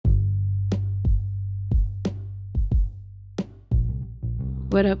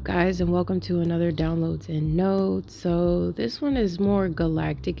What up, guys, and welcome to another Downloads and Notes. So this one is more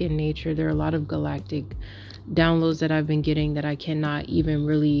galactic in nature. There are a lot of galactic downloads that I've been getting that I cannot even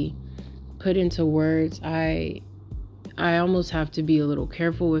really put into words. I almost have to be a little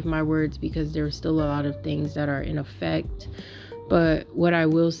careful with my words because there's still a lot of things that are in effect. But what I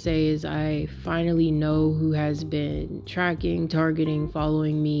will say is I finally know who has been tracking, targeting,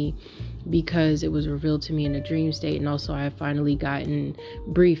 following me, because it was revealed to me in a dream state. And also I have finally gotten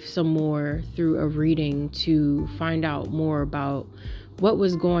briefed some more through a reading to find out more about what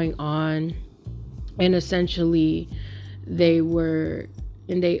was going on. And essentially they were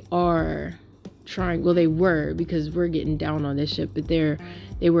because we're getting down on this ship, but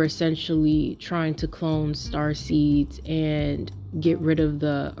they were essentially trying to clone star seeds and get rid of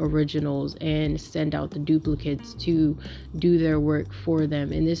the originals and send out the duplicates to do their work for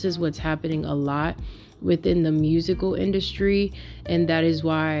them. And this is what's happening a lot within the musical industry, and that is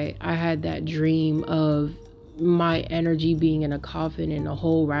why I had that dream of my energy being in a coffin and a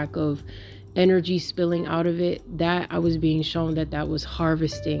whole rack of energy spilling out of it. That I was being shown that was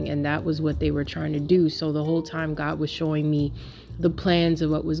harvesting, and that was what they were trying to do. So the whole time God was showing me the plans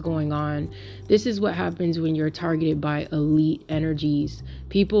of what was going on. This is what happens when you're targeted by elite energies.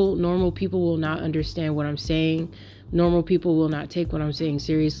 Normal people will not understand what I'm saying. Normal people will not take what I'm saying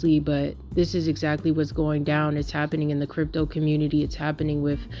seriously, but this is exactly what's going down. It's happening in the crypto community. It's happening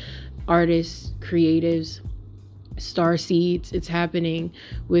with artists, creatives, star seeds. It's happening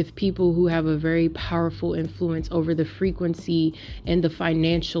with people who have a very powerful influence over the frequency and the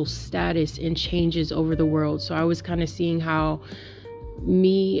financial status and changes over the world. So I was kind of seeing how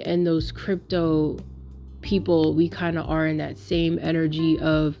me and those crypto people, we kind of are in that same energy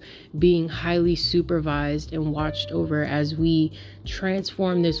of being highly supervised and watched over as we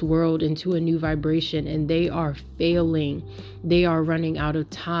transform this world into a new vibration, and they are failing. They are running out of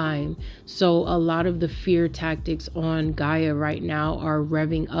time. So a lot of the fear tactics on Gaia right now are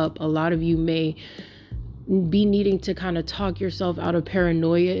revving up. A lot of you may be needing to kind of talk yourself out of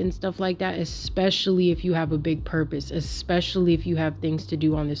paranoia and stuff like that, especially if you have a big purpose, especially if you have things to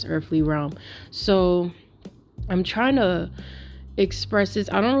do on this earthly realm. So I'm trying to express this.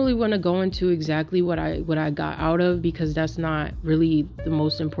 I don't really want to go into exactly what I got out of, because that's not really the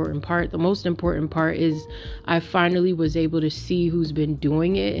most important part. The most important part is I finally was able to see who's been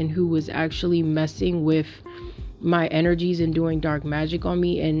doing it and who was actually messing with my energies and doing dark magic on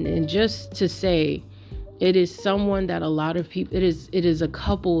me. And just to say, it is someone that a lot of people, it is a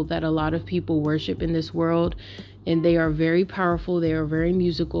couple that a lot of people worship in this world, and they are very powerful. They are very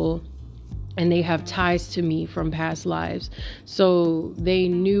musical, and they have ties to me from past lives. So they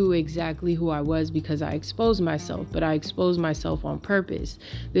knew exactly who I was because I exposed myself, but I exposed myself on purpose.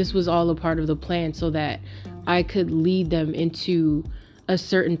 This was all a part of the plan so that I could lead them into a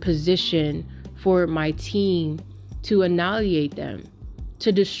certain position for my team to annihilate them,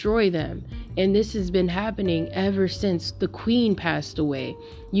 to destroy them. And this has been happening ever since the Queen passed away.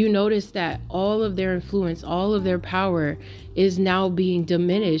 You notice that all of their influence, all of their power is now being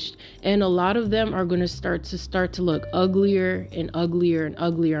diminished, and a lot of them are going to start to look uglier and uglier and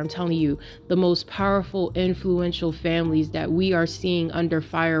uglier. I'm telling you, the most powerful, influential families that we are seeing under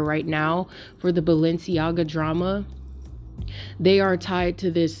fire right now for the Balenciaga drama, they are tied to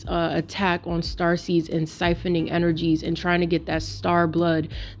this attack on star seeds and siphoning energies and trying to get that star blood,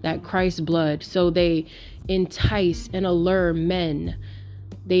 that Christ blood. So they entice and allure men.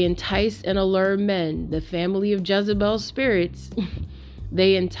 The family of Jezebel spirits.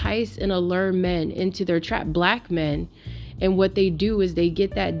 They entice and allure men into their trap, black men. And what they do is they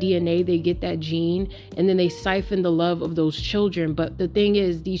get that DNA, they get that gene, and then they siphon the love of those children. But the thing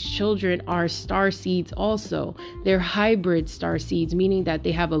is, these children are star seeds also. They're hybrid star seeds, meaning that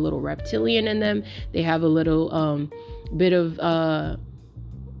they have a little reptilian in them. They have a little bit of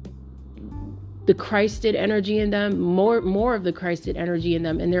the Christed energy in them, more of the Christed energy in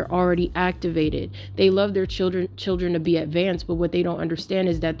them, and they're already activated. They love their children to be advanced, but what they don't understand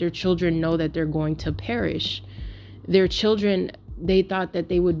is that their children know that they're going to perish. Their children, they thought that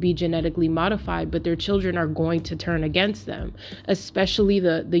they would be genetically modified, but their children are going to turn against them, especially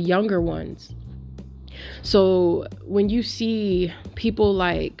the younger ones. So when you see people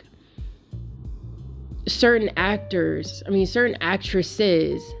like certain actors, certain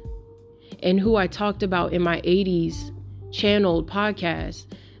actresses, and who I talked about in my 80s channeled podcast,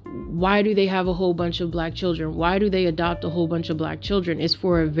 why do they have a whole bunch of black children? Why do they adopt a whole bunch of black children? It's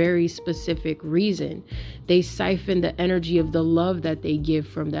for a very specific reason. They siphon the energy of the love that they give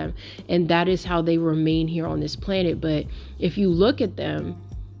from them. And that is how they remain here on this planet. But if you look at them,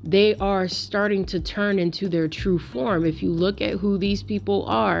 they are starting to turn into their true form. If you look at who these people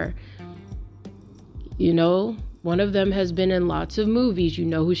are, you know, one of them has been in lots of movies. You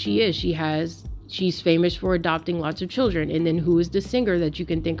know who she is. She's famous for adopting lots of children. And then who is the singer that you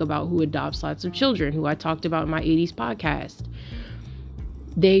can think about who adopts lots of children, who I talked about in my 80s podcast?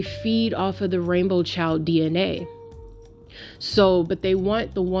 They feed off of the Rainbow Child DNA. So, but they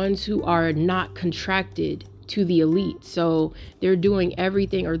want the ones who are not contracted to the elite. So they're doing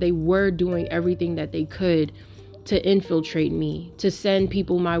everything, or they were doing everything that they could to infiltrate me, to send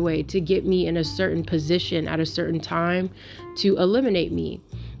people my way, to get me in a certain position at a certain time, to eliminate me.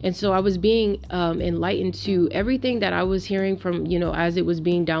 And so I was being enlightened to everything that I was hearing from, you know, as it was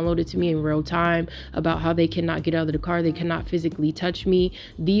being downloaded to me in real time about how they cannot get out of the car, they cannot physically touch me.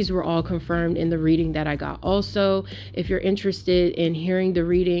 These were all confirmed in the reading that I got. Also, if you're interested in hearing the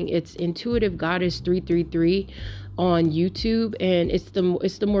reading, it's Intuitive Goddess 333 on YouTube, and it's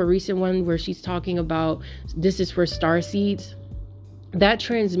the more recent one where she's talking about this is for star seeds. That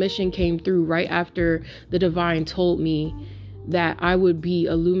transmission came through right after the divine told me that I would be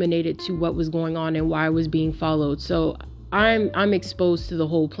illuminated to what was going on and why I was being followed. So I'm exposed to the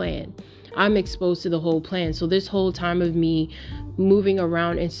whole plan. So this whole time of me moving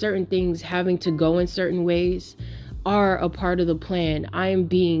around and certain things having to go in certain ways are a part of the plan. I am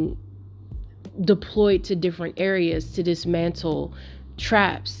being deployed to different areas to dismantle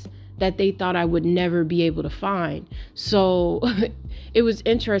traps that they thought I would never be able to find. So it was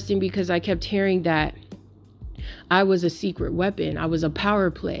interesting because I kept hearing that I was a secret weapon. I was a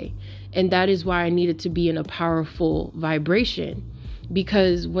power play. And that is why I needed to be in a powerful vibration.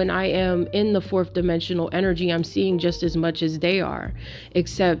 Because when I am in the fourth dimensional energy, I'm seeing just as much as they are.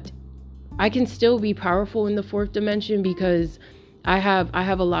 Except I can still be powerful in the fourth dimension because I have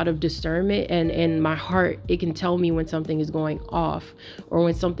a lot of discernment, and my heart, it can tell me when something is going off or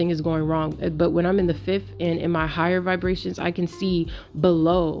when something is going wrong. But when I'm in the fifth and in my higher vibrations, I can see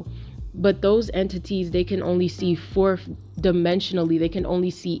below. But those entities, they can only see fourth dimensionally. They can only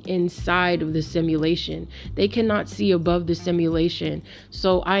see inside of the simulation. They cannot see above the simulation.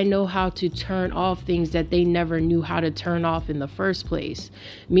 So I know how to turn off things that they never knew how to turn off in the first place,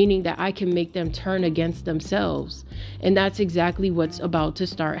 meaning that I can make them turn against themselves. And that's exactly what's about to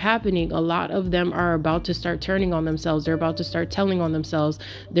start happening. A lot of them are about to start turning on themselves. They're about to start telling on themselves.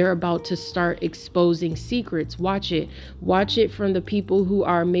 They're about to start exposing secrets. Watch it from the people who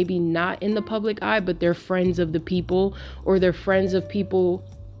are maybe not in the public eye, but they're friends of the people, or they're friends of people,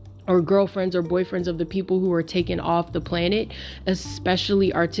 or girlfriends or boyfriends of the people who are taken off the planet,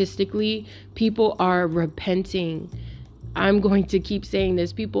 especially artistically. People are repenting. I'm going to keep saying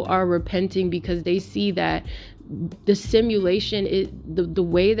this. People are repenting because they see that the simulation, the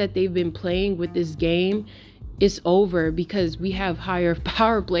way that they've been playing with this game is over, because we have higher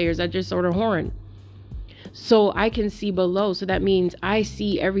power players that just sort of horn. So I can see below. So that means I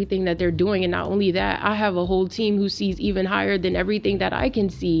see everything that they're doing. And not only that, I have a whole team who sees even higher than everything that I can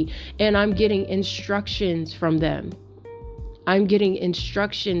see. And I'm getting instructions from them. I'm getting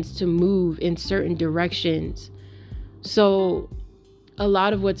instructions to move in certain directions. So a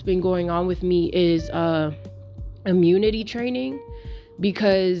lot of what's been going on with me is immunity training,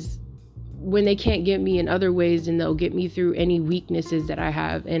 because when they can't get me in other ways, then they'll get me through any weaknesses that I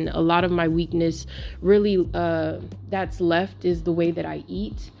have. And a lot of my weakness really that's left is the way that I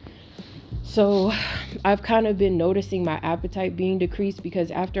eat. So I've kind of been noticing my appetite being decreased,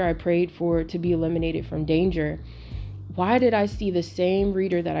 because after I prayed for it to be eliminated from danger, why did I see the same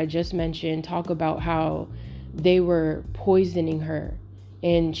reader that I just mentioned talk about how they were poisoning her?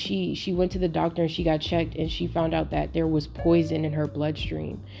 And she went to the doctor and she got checked, and she found out that there was poison in her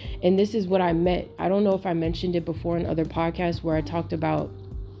bloodstream. And this is what I meant. I don't know if I mentioned it before in other podcasts where I talked about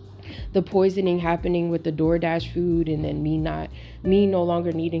the poisoning happening with the DoorDash food, and then me no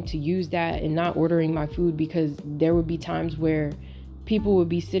longer needing to use that and not ordering my food, because there would be times where people would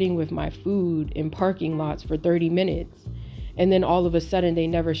be sitting with my food in parking lots for 30 minutes. And then all of a sudden they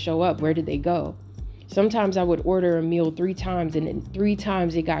never show up. Where did they go? Sometimes I would order a meal 3 times, and then 3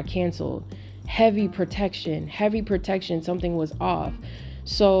 times it got canceled. Heavy protection, something was off.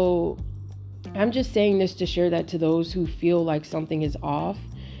 So I'm just saying this to share that to those who feel like something is off,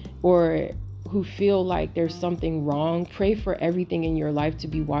 or who feel like there's something wrong. Pray for everything in your life to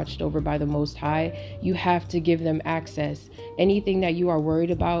be watched over by the Most High. You have to give them access. Anything that you are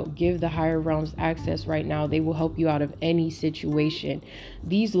worried about, give the higher realms access right now. They will help you out of any situation.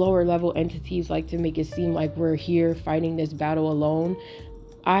 These lower level entities like to make it seem like we're here fighting this battle alone.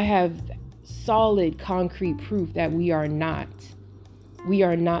 I have solid, concrete proof that we are not. We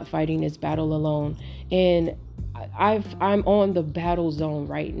are not fighting this battle alone. And I'm on the battle zone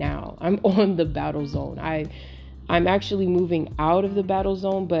right now. I'm on the battle zone. I'm actually moving out of the battle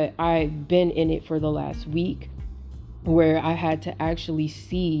zone, but I've been in it for the last week, where I had to actually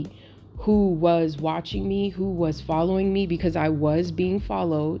see who was watching me, who was following me, because I was being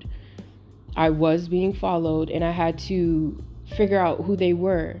followed. And I had to figure out who they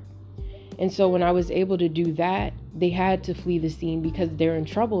were. And so when I was able to do that, they had to flee the scene because they're in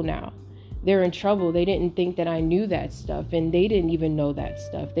trouble now. They're in trouble. They didn't think that I knew that stuff, and they didn't even know that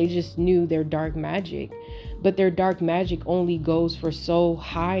stuff. They just knew their dark magic. But their dark magic only goes for so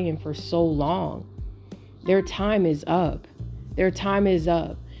high and for so long. Their time is up. Their time is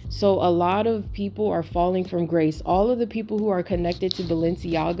up. So a lot of people are falling from grace. All of the people who are connected to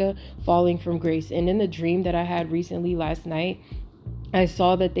Balenciaga falling from grace. And in the dream that I had recently last night, I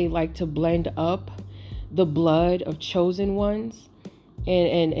saw that they like to blend up the blood of chosen ones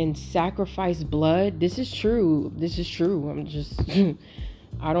and sacrifice blood. This is true. I'm just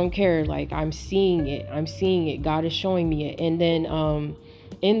I don't care. Like, I'm seeing it. God is showing me it. And then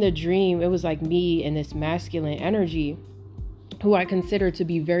in the dream, it was like me and this masculine energy who I consider to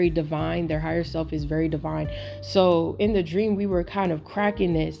be very divine. Their higher self is very divine. So in the dream, we were kind of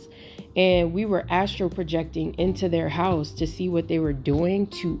cracking this, and we were astral projecting into their house to see what they were doing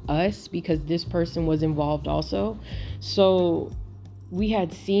to us, because this person was involved also. So we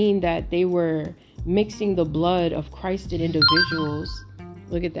had seen that they were mixing the blood of Christed individuals.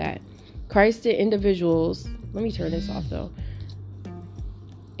 Look at that. Christed individuals. Let me turn this off though.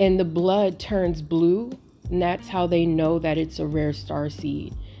 And the blood turns blue. And that's how they know that it's a rare star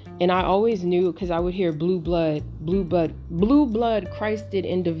seed. And I always knew, because I would hear blue blood, Christed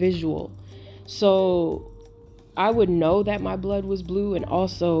individual. So I would know that my blood was blue, and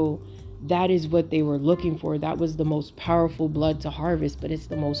also that is what they were looking for. That was the most powerful blood to harvest, but it's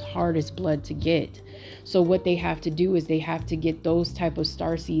the most hardest blood to get. So what they have to do is they have to get those type of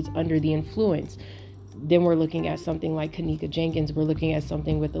star seeds under the influence. Then we're looking at something like Kenneka Jenkins. We're looking at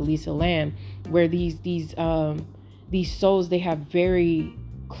something with Elisa Lam, where these souls, they have very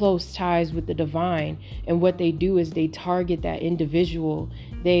close ties with the divine. And what they do is they target that individual.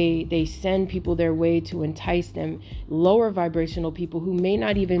 They send people their way to entice them, lower vibrational people who may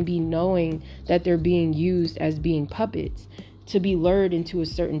not even be knowing that they're being used as being puppets, to be lured into a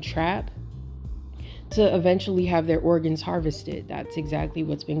certain trap, to eventually have their organs harvested. That's exactly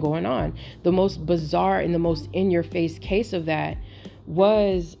what's been going on. The most bizarre and the most in-your-face case of that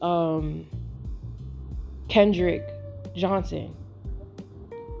was Kendrick Johnson.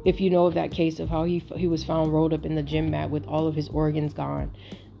 If you know of that case of how he was found rolled up in the gym mat with all of his organs gone.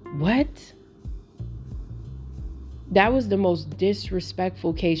 What? That was the most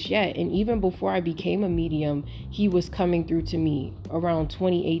disrespectful case yet. And even before I became a medium, he was coming through to me around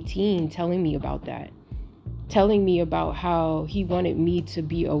 2018 telling me about that. Telling me about how he wanted me to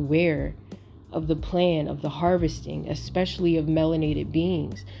be aware of the plan of the harvesting, especially of melanated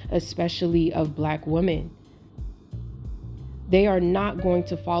beings, especially of Black women. They are not going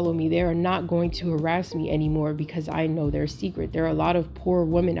to follow me. They are not going to harass me anymore because I know their secret. There are a lot of poor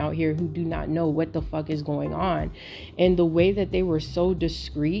women out here who do not know what the fuck is going on. And the way that they were so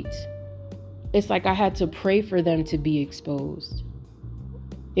discreet, it's like I had to pray for them to be exposed.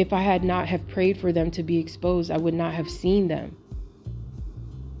 If I had not have prayed for them to be exposed, I would not have seen them.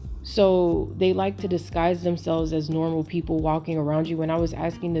 So they like to disguise themselves as normal people walking around you. When I was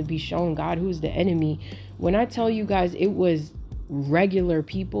asking to be shown God, who's the enemy, when I tell you guys, it was regular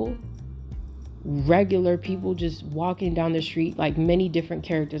people just walking down the street, like many different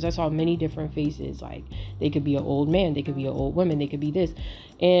characters. I saw many different faces. Like, they could be an old man, they could be an old woman, they could be this.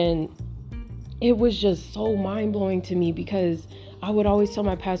 And it was just so mind-blowing to me, because I would always tell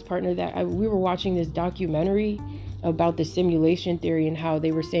my past partner that we were watching this documentary about the simulation theory and how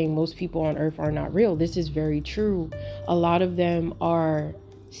they were saying most people on Earth are not real. This is very true. A lot of them are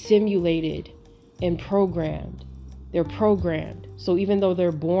simulated and programmed. They're programmed. So even though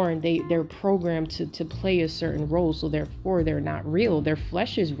they're born, they're programmed to play a certain role. So therefore, they're not real. Their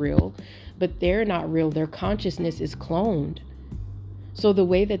flesh is real, but they're not real. Their consciousness is cloned. So the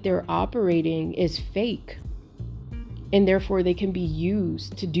way that they're operating is fake. And therefore, they can be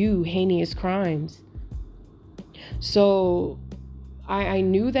used to do heinous crimes. So I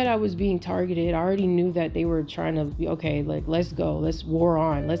knew that I was being targeted. I already knew that they were trying to be, okay, like, let's go. Let's war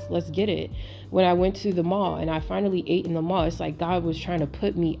on. Let's get it. When I went to the mall and I finally ate in the mall, it's like God was trying to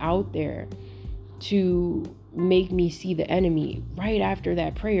put me out there to make me see the enemy right after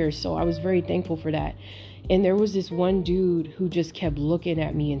that prayer. So I was very thankful for that. And there was this one dude who just kept looking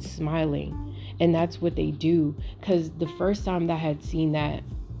at me and smiling. And that's what they do. Because the first time that I had seen that,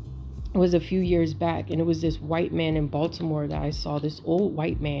 It was a few years back, and it was this white man in Baltimore that I saw, this old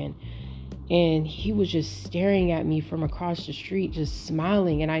white man, and he was just staring at me from across the street, just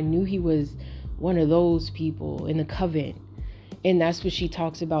smiling, and I knew he was one of those people in the coven. And that's what she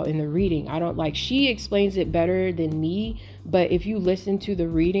talks about in the reading. She explains it better than me, but if you listen to the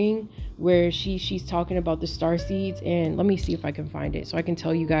reading where she's talking about the star seeds, and let me see if I can find it so I can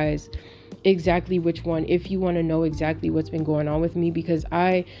tell you guys exactly which one, if you want to know exactly what's been going on with me, because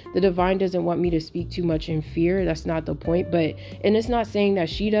the divine doesn't want me to speak too much in fear. That's not the point. And it's not saying that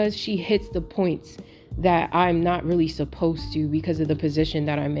she does. She hits the points that I'm not really supposed to because of the position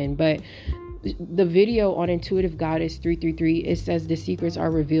that I'm in. But the video on Intuitive Goddess 333, it says the secrets are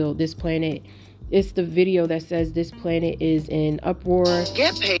revealed. This planet, it's the video that says this planet is in uproar.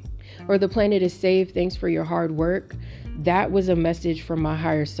 Get paid. Or the planet is saved. Thanks for your hard work. That was a message from my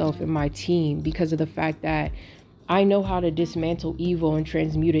higher self and my team, because of the fact that I know how to dismantle evil and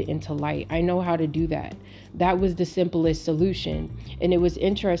transmute it into light. I know how to do that. That was the simplest solution. And it was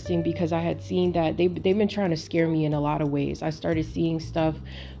interesting because I had seen that they've been trying to scare me in a lot of ways. I started seeing stuff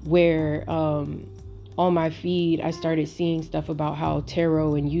where on my feed, I started seeing stuff about how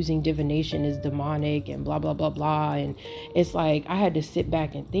tarot and using divination is demonic and blah, blah, blah, blah. And it's like, I had to sit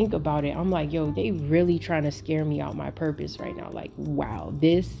back and think about it. I'm like, yo, they really trying to scare me out my purpose right now. Like, wow,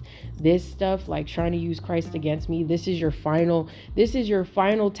 this stuff, like trying to use Christ against me. This is your final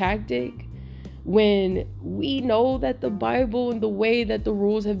tactic. When we know that the Bible and the way that the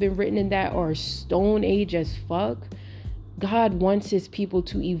rules have been written in that are stone age as fuck. God wants his people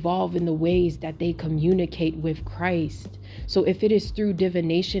to evolve in the ways that they communicate with Christ. So if it is through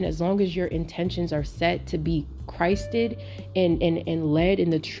divination, as long as your intentions are set to be Christed and led in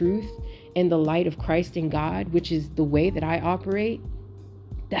the truth and the light of Christ and God, which is the way that I operate,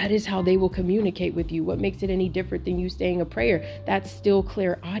 that is how they will communicate with you. What makes it any different than you saying a prayer? That's still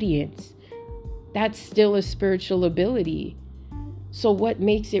clairaudience. That's still a spiritual ability. So what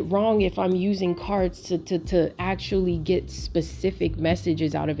makes it wrong if I'm using cards to actually get specific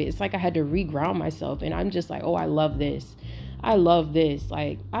messages out of it? It's like I had to reground myself, and I'm just like, oh, I love this. I love this.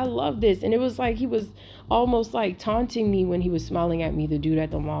 Like, I love this. And it was like, he was almost like taunting me when he was smiling at me, the dude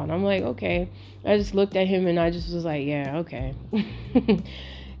at the mall. And I'm like, okay. I just looked at him and I just was like, yeah, okay.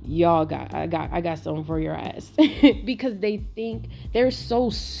 I got something for your ass. Because they think they're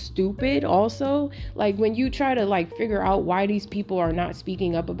so stupid also. Like, when you try to like figure out why these people are not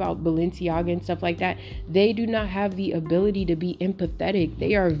speaking up about Balenciaga and stuff like that, they do not have the ability to be empathetic.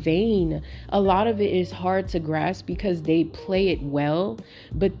 They are vain. A lot of it is hard to grasp because they play it well,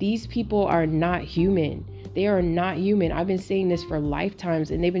 but these people are not human. They are not human. I've been saying this for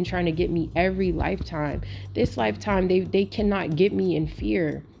lifetimes, and they've been trying to get me every lifetime. This lifetime, they cannot get me in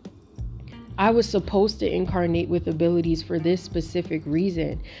fear. I was supposed to incarnate with abilities for this specific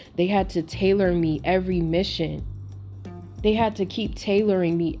reason. They had to tailor me every mission. They had to keep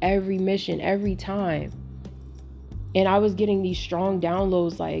tailoring me every mission, every time. And I was getting these strong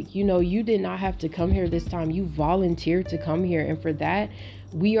downloads like, you did not have to come here this time. You volunteered to come here. And for that,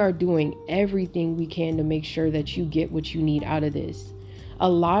 we are doing everything we can to make sure that you get what you need out of this. A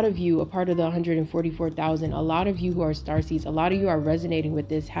lot of you, a part of the 144,000, a lot of you who are starseeds, a lot of you are resonating with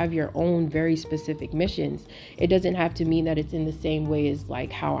this, have your own very specific missions. It doesn't have to mean that it's in the same way as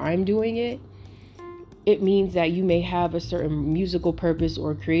like how I'm doing it. It means that you may have a certain musical purpose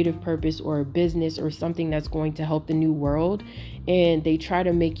or creative purpose or a business or something that's going to help the new world. And they try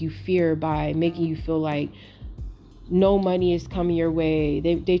to make you fear by making you feel like no money is coming your way.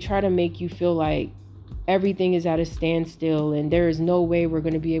 They try to make you feel like everything is at a standstill and there is no way we're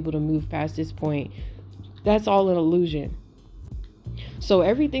going to be able to move past this point. That's all an illusion. So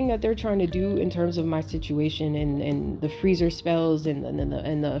everything that they're trying to do in terms of my situation and the freezer spells and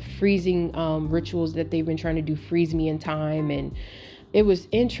the freezing rituals that they've been trying to do, freeze me in time. And it was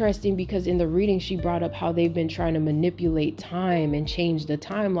interesting because in the reading, she brought up how they've been trying to manipulate time and change the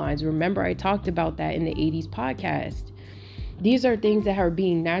timelines. Remember, I talked about that in the 80s podcast. These are things that are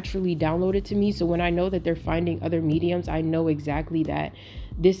being naturally downloaded to me. So when I know that they're finding other mediums, I know exactly that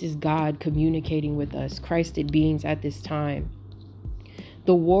this is God communicating with us, Christed beings at this time.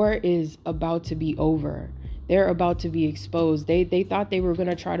 The war is about to be over. They're about to be exposed. They thought they were going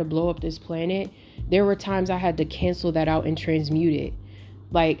to try to blow up this planet. There were times I had to cancel that out and transmute it.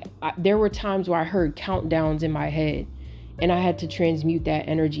 There were times where I heard countdowns in my head and I had to transmute that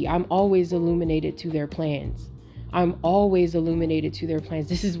energy. I'm always illuminated to their plans.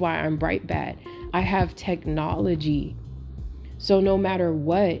 This is why I'm bright bad. I have technology. So no matter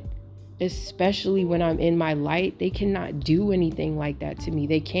what, especially when I'm in my light, they cannot do anything like that to me.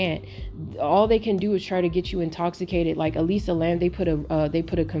 They can't. All they can do is try to get you intoxicated. Like Elisa Lam, they put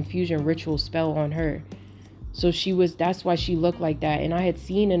a confusion ritual spell on her. So that's why she looked like that. And I had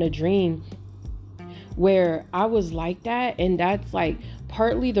seen in a dream where I was like that, and that's like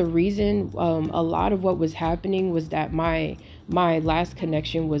partly the reason. A lot of what was happening was that my last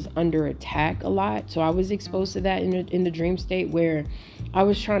connection was under attack a lot. So I was exposed to that in the dream state, where I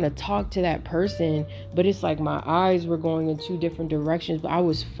was trying to talk to that person, but it's like my eyes were going in two different directions, but I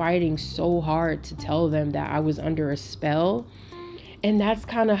was fighting so hard to tell them that I was under a spell. And that's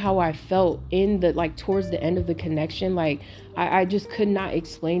kind of how I felt in the, like, towards the end of the connection. Like I just could not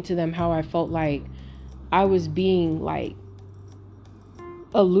explain to them how I felt like I was being like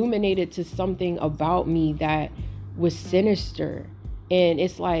illuminated to something about me that was sinister. And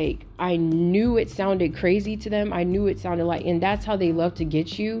it's like, I knew it sounded crazy to them. I knew it sounded like, and that's how they love to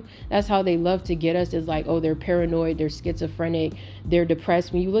get you. That's how they love to get us, is like, oh, they're paranoid, they're schizophrenic, they're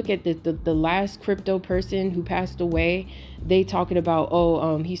depressed. When you look at the last crypto person who passed away, they talking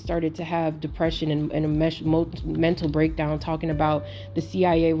about, he started to have depression and a mental breakdown, talking about the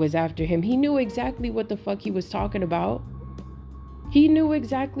CIA was after him. He knew exactly what the fuck he was talking about. He knew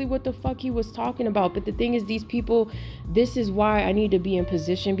exactly what the fuck he was talking about. But the thing is, these people, this is why I need to be in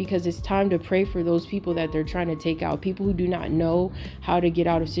position, because it's time to pray for those people that they're trying to take out. People who do not know how to get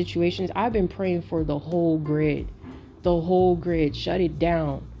out of situations. I've been praying for the whole grid. The whole grid. Shut it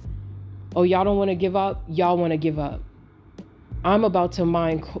down. Oh, y'all don't want to give up? Y'all want to give up. I'm about to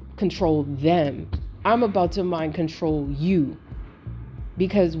mind control them. I'm about to mind control you.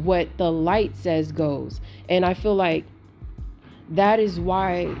 Because what the light says goes. And I feel like that is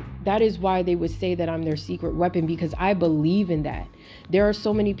why they would say that I'm their secret weapon, because I believe in that. There are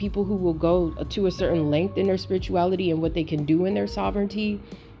so many people who will go to a certain length in their spirituality and what they can do in their sovereignty.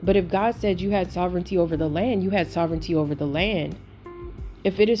 But if God said you had sovereignty over the land, you had sovereignty over the land.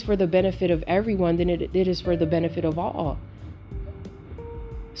 If it is for the benefit of everyone, then it is for the benefit of all.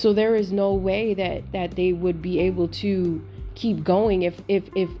 So there is no way that they would be able to keep going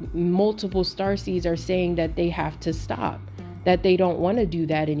if multiple starseeds are saying that they have to stop, that they don't want to do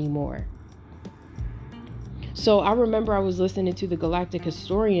that anymore. So I remember I was listening to the Galactic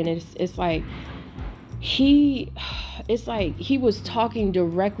Historian. It's like he was talking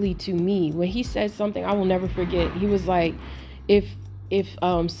directly to me when he said something I will never forget. He was like, if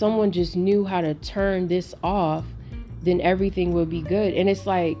someone just knew how to turn this off, then everything would be good. And it's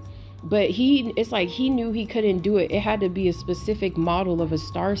like, but he knew he couldn't do it. It had to be a specific model of a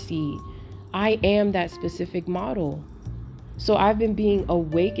starseed. I am that specific model. So I've been being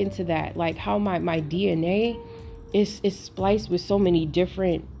awakened to that, like how my DNA is spliced with so many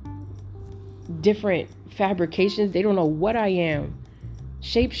different fabrications. They don't know what I am.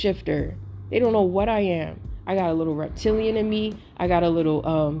 Shapeshifter. They don't know what I am. I got a little reptilian in me. I got a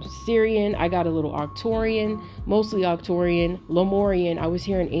little Syrian. I got a little Arcturian, mostly Arcturian, Lemurian. I was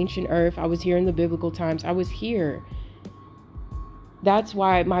here in ancient Earth. I was here in the biblical times. I was here. That's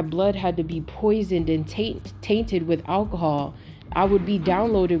why my blood had to be poisoned and tainted with alcohol. I would be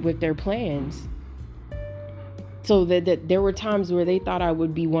downloaded with their plans. So that there were times where they thought I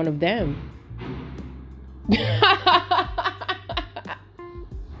would be one of them.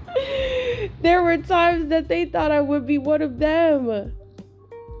 There were times that they thought I would be one of them.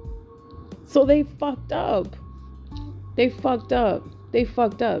 So they fucked up. They fucked up. They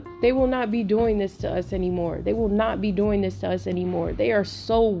fucked up. They will not be doing this to us anymore. They will not be doing this to us anymore. They are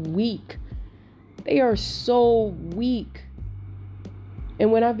so weak. They are so weak.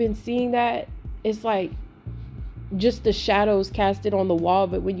 And when I've been seeing that, it's like just the shadows casted on the wall.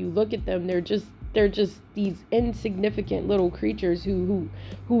 But when you look at them, they're just these insignificant little creatures who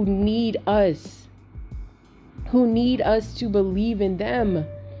need us. Who need us to believe in them.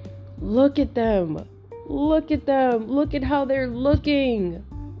 Look at them. Look at them. Look at how they're looking.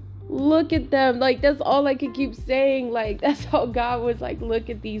 Look at them. Like, that's all I could keep saying. Like, that's how God was like, look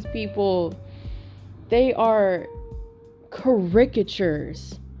at these people. They are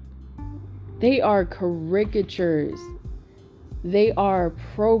caricatures. They are caricatures. They are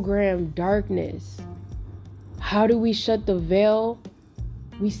programmed darkness. How do we shut the veil?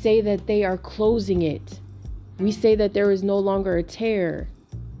 We say that they are closing it. We say that there is no longer a tear.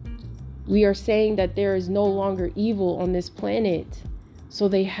 We are saying that there is no longer evil on this planet. So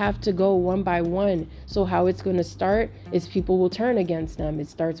they have to go one by one. So how it's going to start is people will turn against them. It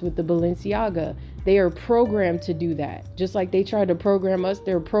starts with the Balenciaga. They are programmed to do that. Just like they tried to program us,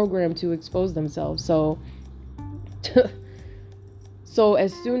 they're programmed to expose themselves. So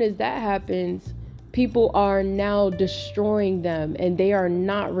as soon as that happens, People are now destroying them, and they are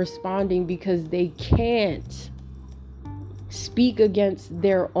not responding because they can't speak against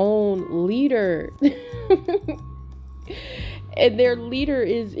their own leader. And their leader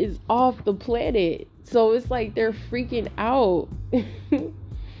is off the planet. So it's like they're freaking out.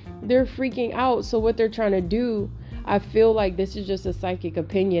 They're freaking out. So what they're trying to do, I feel like this is just a psychic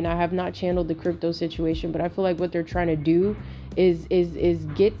opinion. I have not channeled the crypto situation, but I feel like what they're trying to do is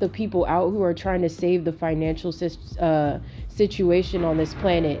get the people out who are trying to save the financial situation on this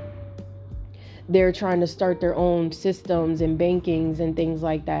planet. They're trying to start their own systems and bankings and things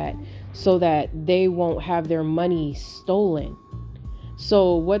like that so that they won't have their money stolen.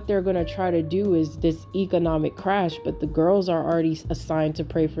 So what they're going to try to do is this economic crash, but the girls are already assigned to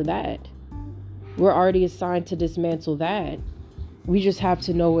pray for that. We're already assigned to dismantle that. We just have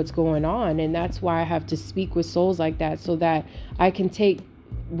to know what's going on. And that's why I have to speak with souls like that, so that I can take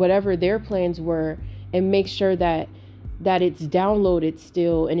whatever their plans were and make sure that it's downloaded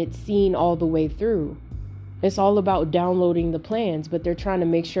still and it's seen all the way through. It's all about downloading the plans, but they're trying to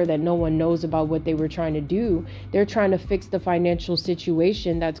make sure that no one knows about what they were trying to do. They're trying to fix the financial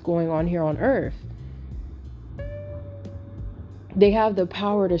situation that's going on here on Earth. They have the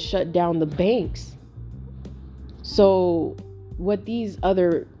power to shut down the banks. So what these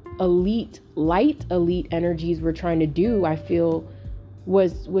other light elite energies were trying to do, I feel,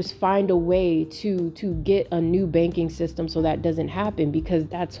 was find a way to get a new banking system so that doesn't happen, because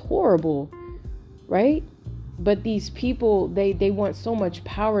that's horrible, right? But these people, they want so much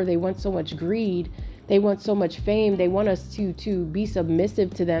power, they want so much greed, they want so much fame, they want us to be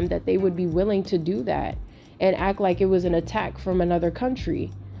submissive to them, that they would be willing to do that and act like it was an attack from another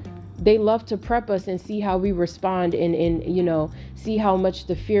country. They love to prep us and see how we respond and see how much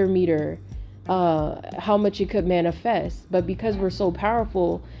the fear meter, how much it could manifest. But because we're so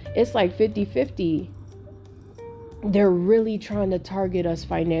powerful, it's like 50-50. They're really trying to target us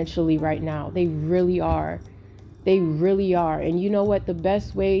financially right now. They really are. They really are. And you know what? The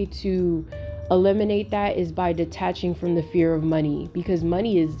best way to eliminate that is by detaching from the fear of money, because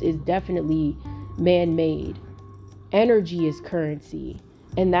money is definitely man-made. Energy is currency.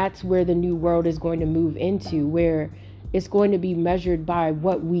 And that's where the new world is going to move into, where it's going to be measured by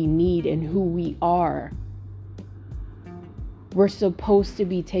what we need and who we are. We're supposed to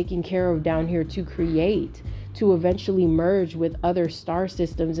be taken care of down here to create, to eventually merge with other star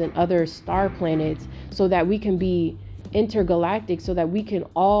systems and other star planets so that we can be intergalactic, so that we can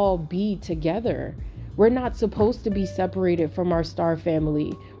all be together. We're not supposed to be separated from our star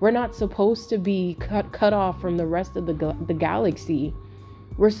family. We're not supposed to be cut off from the rest of the galaxy.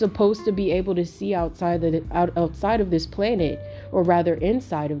 We're supposed to be able to see outside of this planet, or rather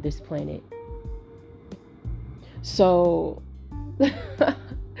inside of this planet. So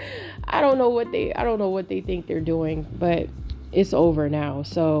I don't know what they think they're doing, but it's over now.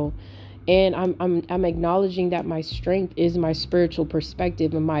 So, and I'm acknowledging that my strength is my spiritual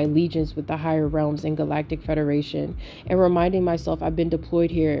perspective and my allegiance with the higher realms and Galactic Federation, and reminding myself I've been deployed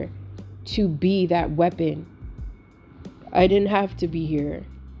here to be that weapon. I didn't have to be here.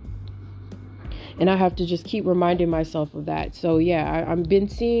 And I have to just keep reminding myself of that. So yeah, I've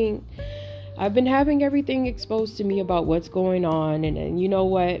been having everything exposed to me about what's going on. And you know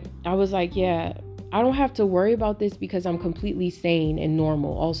what? I was like, yeah, I don't have to worry about this because I'm completely sane and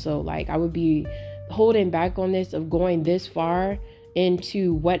normal. Also, like, I would be holding back on this of going this far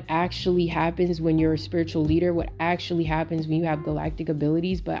into what actually happens when you're a spiritual leader, what actually happens when you have galactic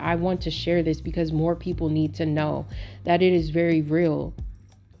abilities. But I want to share this because more people need to know that it is very real.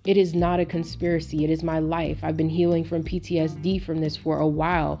 It is not a conspiracy. It is my life. I've been healing from PTSD from this for a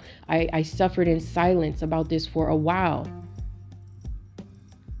while. I suffered in silence about this for a while.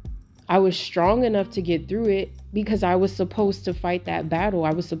 I was strong enough to get through it because I was supposed to fight that battle.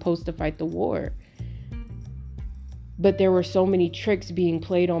 I was supposed to fight the war. But there were so many tricks being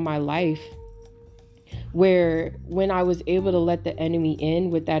played on my life, where when I was able to let the enemy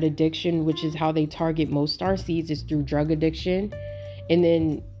in with that addiction, which is how they target most starseeds, is through drug addiction. And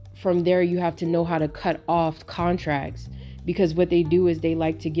then from there, you have to know how to cut off contracts, because what they do is they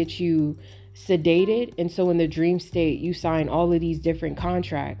like to get you sedated. And so in the dream state, you sign all of these different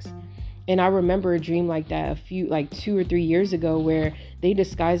contracts. And I remember a dream like that 2 or 3 years ago, where they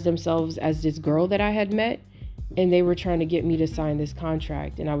disguised themselves as this girl that I had met, and they were trying to get me to sign this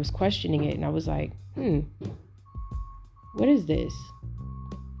contract. And I was questioning it, and I was like, what is this?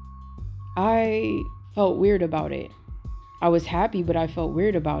 I felt weird about it. I was happy, but I felt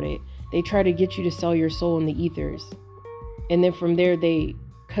weird about it. They try to get you to sell your soul in the ethers. And then from there, they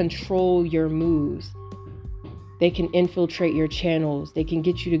control your moves. They can infiltrate your channels. They can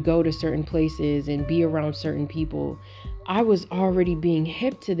get you to go to certain places and be around certain people. I was already being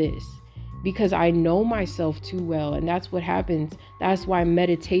hip to this because I know myself too well. And that's what happens. That's why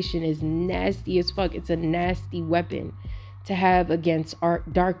meditation is nasty as fuck. It's a nasty weapon to have against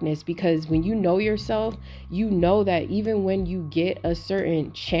darkness, because when you know yourself, you know that even when you get a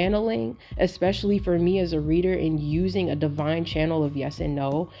certain channeling, especially for me as a reader and using a divine channel of yes and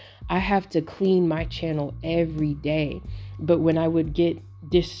no, I have to clean my channel every day. But when I would get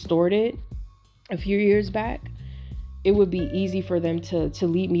distorted a few years back, it would be easy for them to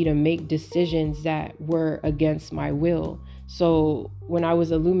lead me to make decisions that were against my will. So when I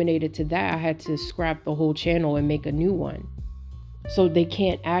was illuminated to that, I had to scrap the whole channel and make a new one. So they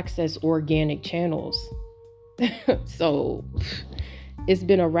can't access organic channels. So it's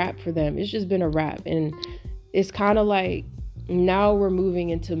been a wrap for them. It's just been a wrap. And it's kind of like now we're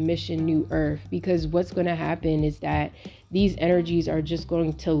moving into Mission New Earth, because what's going to happen is that these energies are just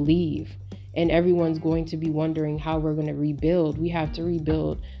going to leave. And everyone's going to be wondering how we're going to rebuild. We have to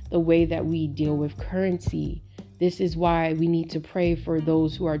rebuild the way that we deal with currency. This is why we need to pray for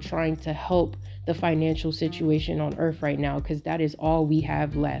those who are trying to help the financial situation on earth right now, because that is all we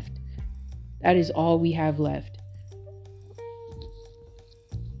have left. That is all we have left.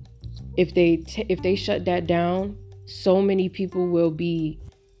 If they shut that down, so many people will be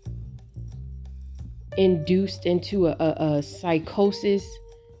induced into a psychosis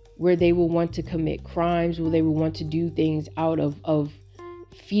where they will want to commit crimes, where they will want to do things out of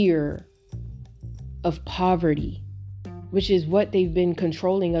fear of poverty, which is what they've been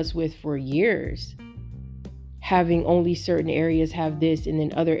controlling us with for years. Having only certain areas have this, and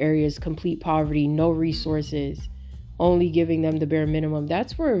then other areas complete poverty, no resources, only giving them the bare minimum.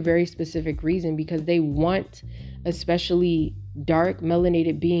 That's for a very specific reason, because they want especially dark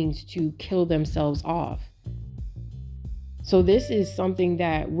melanated beings to kill themselves off. So this is something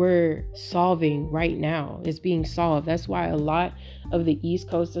that we're solving right now. It's being solved. That's why a lot of the East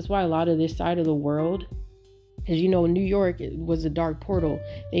Coast, that's why a lot of this side of the world, because New York was a dark portal.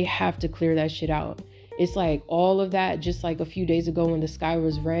 They have to clear that shit out. It's like all of that, just like a few days ago when the sky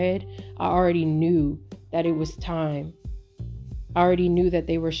was red, I already knew that it was time. I already knew that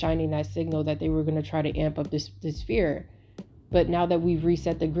they were shining that signal, that they were going to try to amp up this fear. But now that we've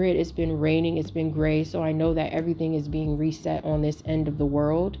reset the grid, it's been raining, it's been gray. So I know that everything is being reset on this end of the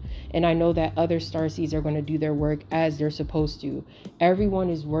world. And I know that other starseeds are going to do their work as they're supposed to. Everyone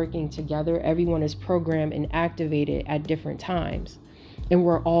is working together. Everyone is programmed and activated at different times. And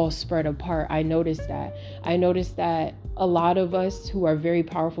we're all spread apart. I noticed that. I noticed that a lot of us who are very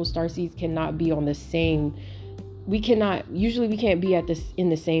powerful starseeds cannot be on the same. We can't be in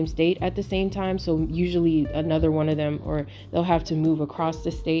the same state at the same time. So usually another one of them, or they'll have to move across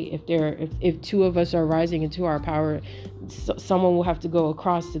the state. If two of us are rising into our power, someone will have to go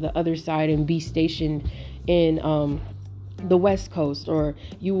across to the other side and be stationed in the West Coast, or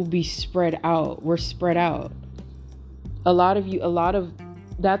you will be spread out. We're spread out.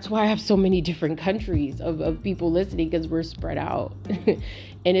 That's why I have so many different countries of people listening, because we're spread out.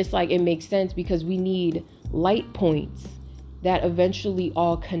 And it's like, it makes sense because we need light points that eventually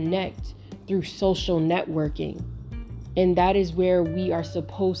all connect through social networking. And that is where we are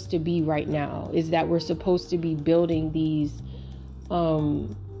supposed to be right now, is that we're supposed to be building these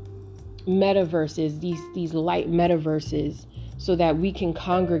metaverses, these light metaverses, so that we can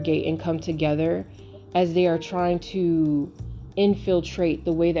congregate and come together as they are trying to infiltrate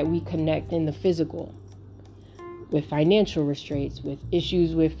the way that we connect in the physical, with financial restraints, with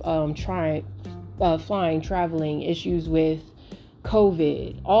issues with flying, traveling, issues with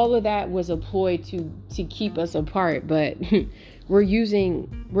COVID. All of that was a ploy to keep us apart. But we're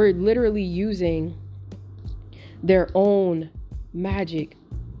literally using their own magic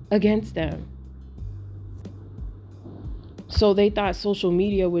against them. So they thought social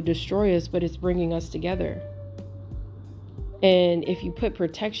media would destroy us, but it's bringing us together. And if you put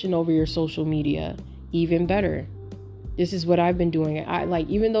protection over your social media, even better. This is what I've been doing.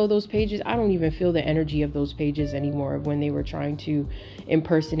 Even though those pages, I don't even feel the energy of those pages anymore, when they were trying to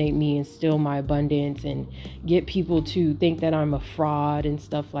impersonate me and steal my abundance and get people to think that I'm a fraud and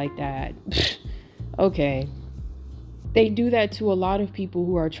stuff like that. Okay. They do that to a lot of people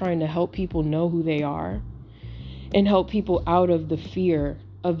who are trying to help people know who they are and help people out of the fear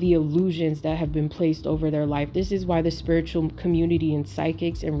of the illusions that have been placed over their life. This is why the spiritual community and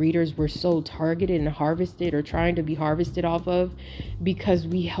psychics and readers were so targeted and harvested, or trying to be harvested off of, because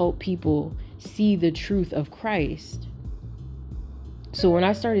we help people see the truth of Christ. So when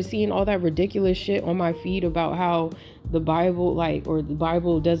I started seeing all that ridiculous shit on my feed about how the Bible, or the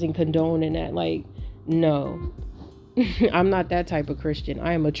Bible doesn't condone and that, no, I'm not that type of Christian.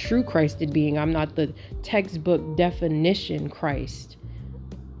 I am a true Christed being. I'm not the textbook definition Christ,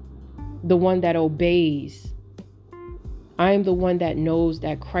 the one that obeys. I am the one that knows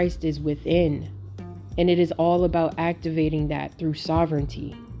that Christ is within, and it is all about activating that through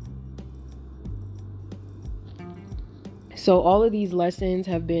sovereignty. So all of these lessons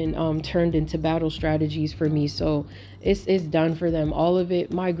have been turned into battle strategies for me. So it's done for them. All of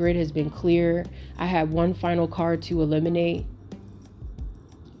it. My grid has been clear. I had one final card to eliminate.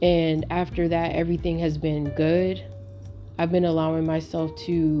 And after that, everything has been good. I've been allowing myself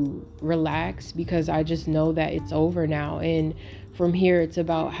to relax because I just know that it's over now. And from here, it's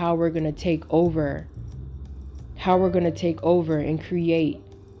about how we're going to take over. How we're going to take over and create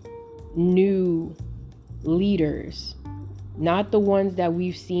new leaders. Not the ones that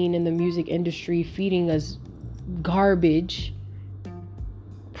we've seen in the music industry feeding us garbage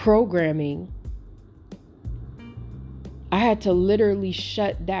programming. I had to literally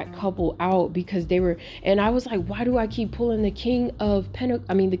shut that couple out because they were, and I was like, why do I keep pulling the King of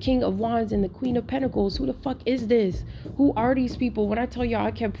the King of Wands and the Queen of Pentacles? Who the fuck is this? Who are these people? When I tell y'all,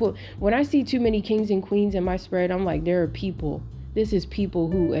 I kept when I see too many kings and queens in my spread, I'm like, there are people. This is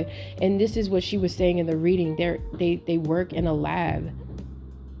people who, and this is what she was saying in the reading. They work in a lab.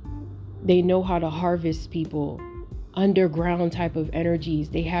 They know how to harvest people, underground type of energies.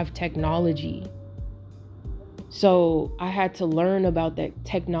 They have technology. So I had to learn about that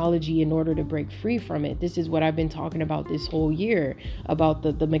technology in order to break free from it. This is what I've been talking about this whole year, about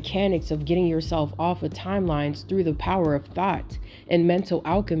the mechanics of getting yourself off of timelines through the power of thought and mental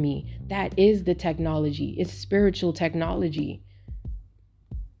alchemy. That is the technology. It's spiritual technology.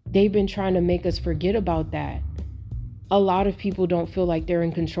 They've been trying to make us forget about that. A lot of people don't feel like they're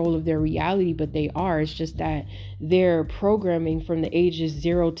in control of their reality, but they are. It's just that their programming from the ages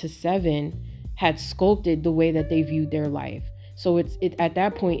 0 to 7 had sculpted the way that they viewed their life. So it at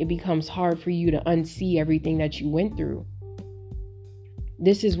that point, it becomes hard for you to unsee everything that you went through.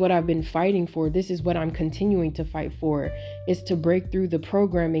 This is what I've been fighting for. This is what I'm continuing to fight for, is to break through the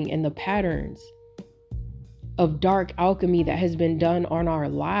programming and the patterns of dark alchemy that has been done on our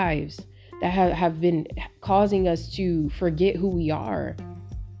lives, that have been causing us to forget who we are.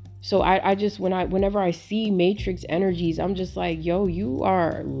 So I just, whenever I see matrix energies, I'm just like, yo, you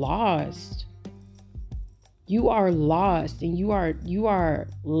are lost. You are lost, and you are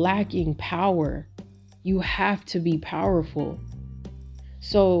lacking power. You have to be powerful.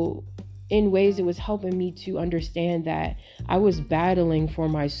 So in ways, it was helping me to understand that I was battling for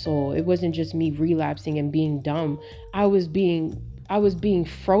my soul. It wasn't just me relapsing and being dumb. I was being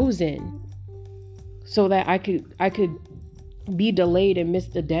frozen so that I could be delayed and miss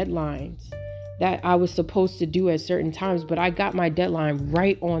the deadlines that I was supposed to do at certain times. But I got my deadline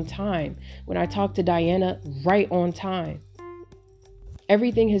right on time. When I talked to Diana, right on time.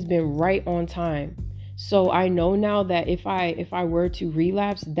 Everything has been right on time. So I know now that if I were to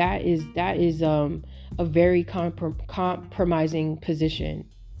relapse, that is a very compromising position.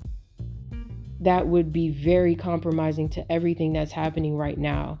 That would be very compromising to everything that's happening right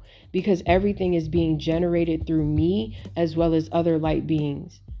now, because everything is being generated through me as well as other light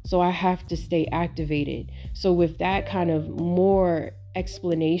beings. So I have to stay activated. So with that kind of more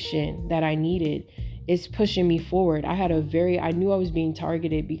explanation that I needed, it's pushing me forward. I knew I was being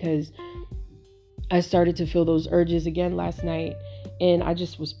targeted because I started to feel those urges again last night, and I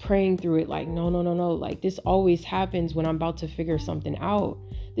just was praying through it like, no. Like, this always happens when I'm about to figure something out.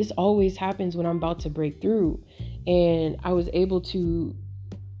 This always happens when I'm about to break through. And I was able to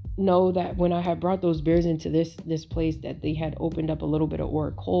know that when I had brought those bears into this place, that they had opened up a little bit of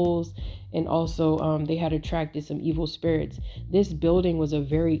auric holes, and also they had attracted some evil spirits. This building was a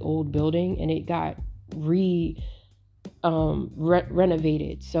very old building, and it got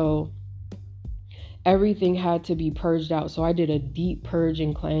renovated. So everything had to be purged out. So I did a deep purge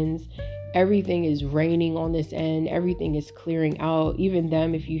and cleanse. Everything is raining on this end. Everything is clearing out. Even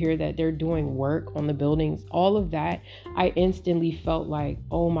them, if you hear that they're doing work on the buildings, all of that, I instantly felt like,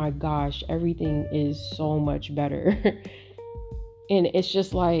 oh my gosh, everything is so much better. And it's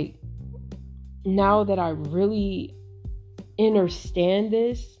just like, now that I really understand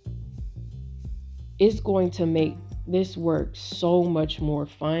this, it's going to make this work so much more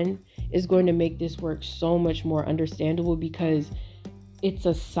fun. It's going to make this work so much more understandable, because it's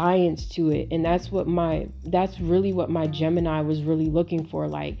a science to it. And that's really what my Gemini was really looking for.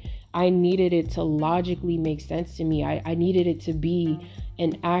 Like, I needed it to logically make sense to me. I needed it to be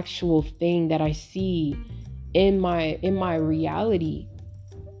an actual thing that I see in my reality.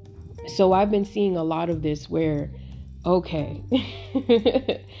 So I've been seeing a lot of this where, okay,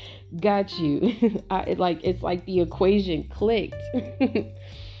 Got you. It's like the equation clicked.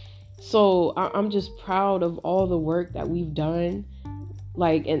 So I'm just proud of all the work that we've done.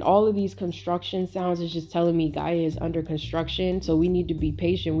 Like, and all of these construction sounds is just telling me Gaia is under construction. So we need to be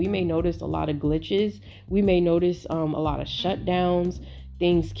patient. We may notice a lot of glitches. We may notice a lot of shutdowns,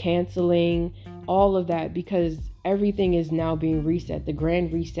 things canceling, all of that, because everything is now being reset. The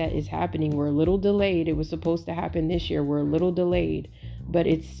grand reset is happening. We're a little delayed. It was supposed to happen this year. We're a little delayed, but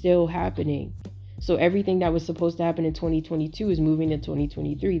it's still happening. So everything that was supposed to happen in 2022 is moving to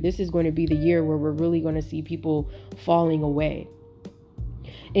 2023. This is going to be the year where we're really going to see people falling away.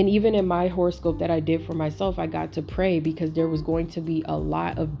 And even in my horoscope that I did for myself, I got to pray because there was going to be a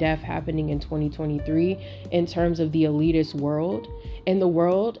lot of death happening in 2023 in terms of the elitist world. And the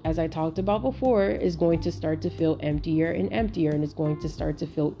world, as I talked about before, is going to start to feel emptier and emptier, and it's going to start to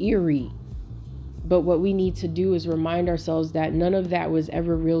feel eerie. But what we need to do is remind ourselves that none of that was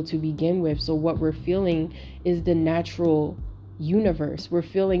ever real to begin with. So what we're feeling is the natural universe. We're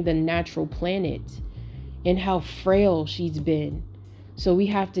feeling the natural planet and how frail she's been. So we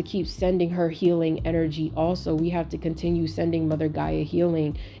have to keep sending her healing energy. Also, we have to continue sending Mother Gaia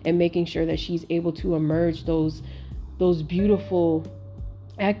healing and making sure that she's able to emerge those beautiful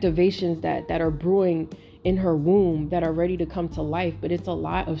activations that are brewing in her womb, that are ready to come to life. But it's a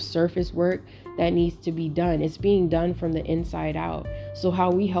lot of surface work that needs to be done. It's being done from the inside out. So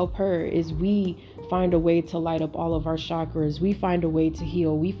how we help her is we find a way to light up all of our chakras. We find a way to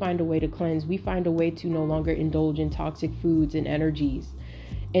heal. We find a way to cleanse. We find a way to no longer indulge in toxic foods and energies.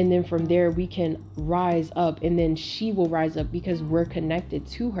 And then from there, we can rise up, and then she will rise up because we're connected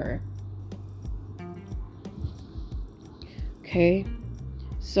to her. Okay.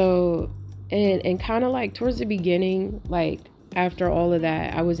 So, and kind of like towards the beginning, like after all of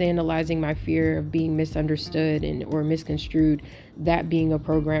that, I was analyzing my fear of being misunderstood or misconstrued, that being a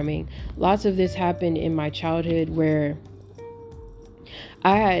programming. Lots of this happened in my childhood where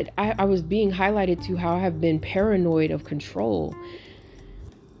I was being highlighted to how I have been paranoid of control.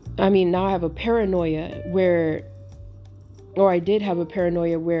 I mean, now I have a paranoia I did have a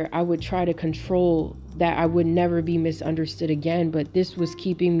paranoia where I would try to control that I would never be misunderstood again. But this was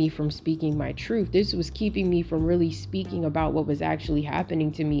keeping me from speaking my truth. This was keeping me from really speaking about what was actually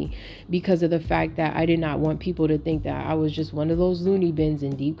happening to me, because of the fact that I did not want people to think that I was just one of those loony bins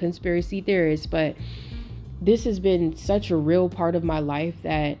and deep conspiracy theorists. But this has been such a real part of my life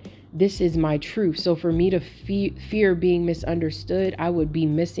that this is my truth. So for me to fear being misunderstood, I would be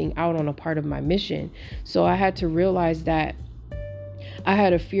missing out on a part of my mission. So I had to realize that I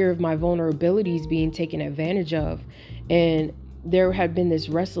had a fear of my vulnerabilities being taken advantage of. And there had been this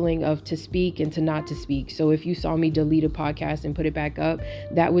wrestling of to speak and to not to speak. So if you saw me delete a podcast and put it back up,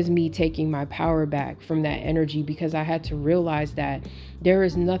 that was me taking my power back from that energy, because I had to realize that there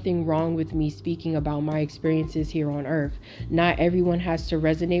is nothing wrong with me speaking about my experiences here on earth. Not everyone has to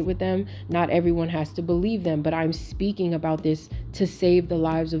resonate with them. Not everyone has to believe them, but I'm speaking about this to save the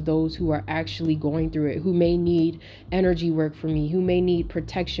lives of those who are actually going through it, who may need energy work from me, who may need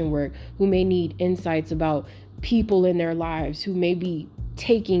protection work, who may need insights about people in their lives who may be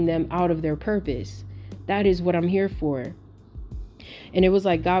taking them out of their purpose. That is what I'm here for. And it was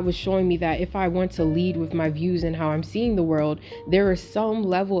like God was showing me that if I want to lead with my views and how I'm seeing the world, there is some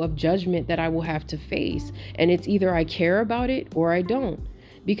level of judgment that I will have to face. And it's either I care about it or I don't,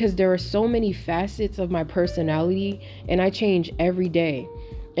 because there are so many facets of my personality and I change every day.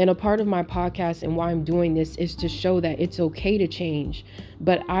 And a part of my podcast and why I'm doing this is to show that it's okay to change,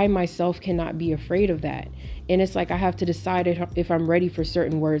 but I myself cannot be afraid of that. And it's like I have to decide if I'm ready for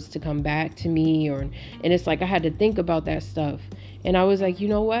certain words to come back to me, and it's like I had to think about that stuff. And I was like, you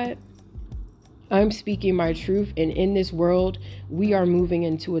know what? I'm speaking my truth, and in this world, we are moving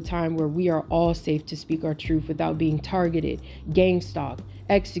into a time where we are all safe to speak our truth without being targeted, gang stalked,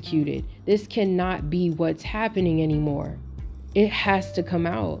 executed. This cannot be what's happening anymore. It has to come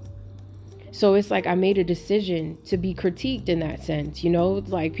out. So it's like I made a decision to be critiqued in that sense, you know. It's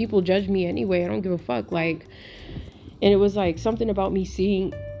like people judge me anyway. I don't give a fuck. Like, and it was like something about me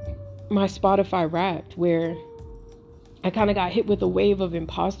seeing my Spotify Wrapped where I kind of got hit with a wave of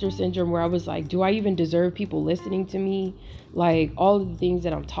imposter syndrome, where I was like, do I even deserve people listening to me? Like, all of the things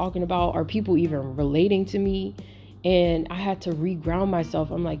that I'm talking about, are people even relating to me? And I had to reground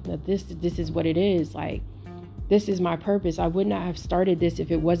myself. I'm like, no, this is what it is. Like, this is my purpose. I would not have started this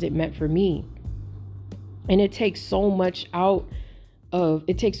if it wasn't meant for me. And it takes so much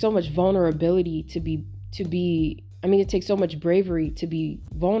it takes so much vulnerability it takes so much bravery to be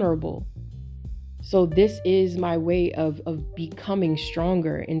vulnerable. So this is my way of becoming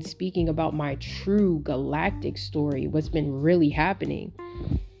stronger and speaking about my true galactic story, what's been really happening.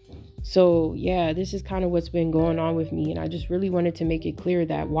 So yeah, this is kind of what's been going on with me, and I just really wanted to make it clear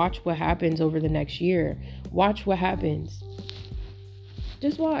that watch what happens over the next year. Watch what happens.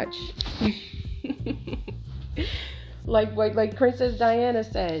 Just watch. like Princess Diana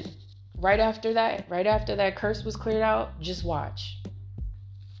said, right after that curse was cleared out, just watch.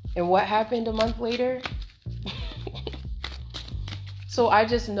 And what happened a month later? So I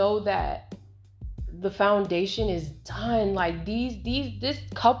just know that the foundation is done. Like this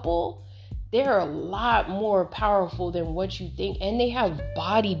couple, they're a lot more powerful than what you think. And they have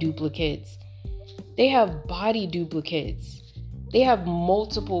body duplicates. They have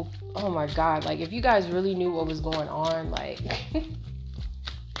multiple, oh my God. Like if you guys really knew what was going on, like,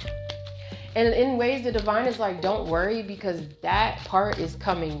 and in ways the divine is like, don't worry, because that part is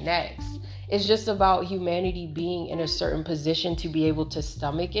coming next. It's just about humanity being in a certain position to be able to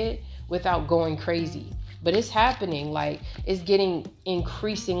stomach it without going crazy. But it's happening. Like, it's getting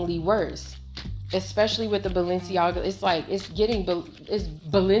increasingly worse, especially with the Balenciaga. It's like, it's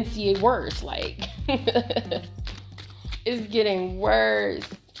Balenciaga worse. Like, it's getting worse.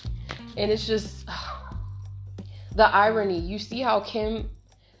 And it's just the irony. You see how Kim,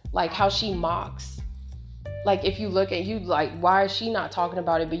 like how she mocks. Like if you look at, you like, why is she not talking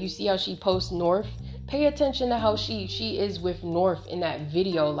about it? But you see how she posts North. Pay attention to how she is with North in that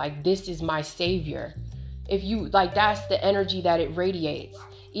video. Like, this is my savior. If you like, that's the energy that it radiates.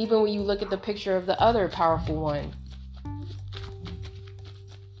 Even when you look at the picture of the other powerful one.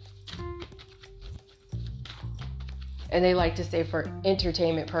 And they like to say for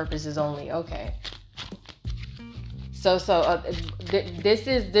entertainment purposes only. Okay. So this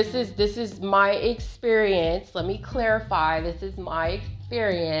is my experience. Let me clarify. This is my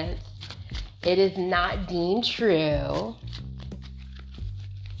experience. It is not deemed true.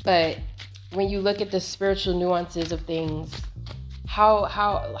 But when you look at the spiritual nuances of things,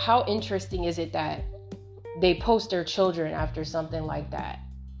 how interesting is it that they post their children after something like that?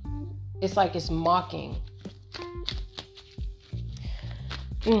 It's like it's mocking.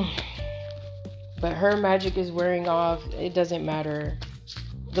 But her magic is wearing off. It doesn't matter.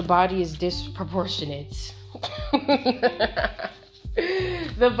 The body is disproportionate.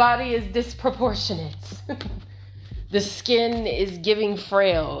 The body is disproportionate. The skin is giving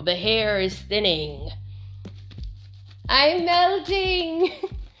frail. The hair is thinning. I'm melting.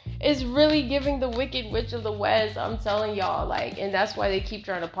 It's really giving the Wicked Witch of the West. I'm telling y'all, like, and that's why they keep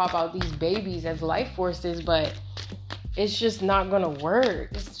trying to pop out these babies as life forces, but it's just not gonna work.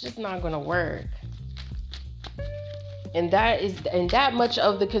 It's just not gonna work. And that much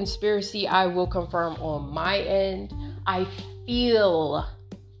of the conspiracy I will confirm on my end. I feel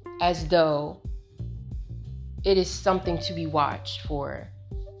as though it is something to be watched for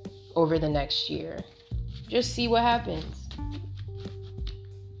over the next year. Just see what happens.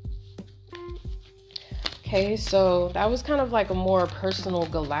 Okay, so that was kind of like a more personal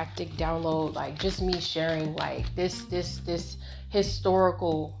galactic download, like just me sharing like this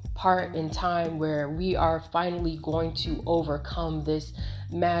historical part in time where we are finally going to overcome this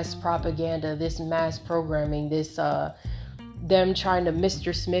mass propaganda, this mass programming, this them trying to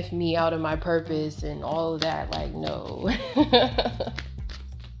Mr. Smith me out of my purpose and all of that. Like, no.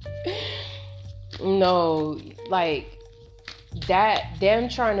 No, like that, them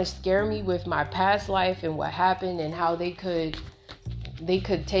trying to scare me with my past life and what happened and how they could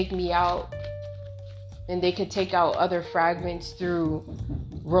take me out, and they could take out other fragments through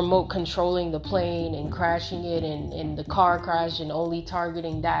remote controlling the plane and crashing it, and the car crash and only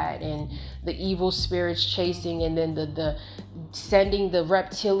targeting that, and the evil spirits chasing, and then the sending the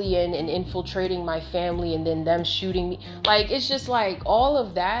reptilian and infiltrating my family, and then them shooting me. Like, it's just like all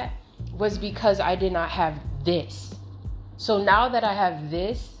of that was because I did not have this. So now that I have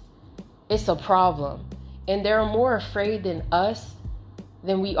this, it's a problem. And they're more afraid than us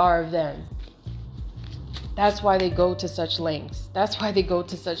than we are of them. That's why they go to such lengths. That's why they go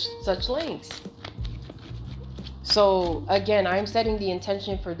to such lengths. So again, I'm setting the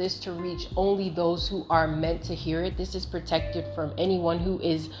intention for this to reach only those who are meant to hear it. This is protected from anyone who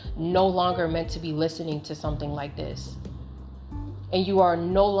is no longer meant to be listening to something like this. And you are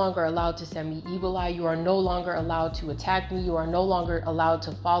no longer allowed to send me evil eye. You are no longer allowed to attack me. You are no longer allowed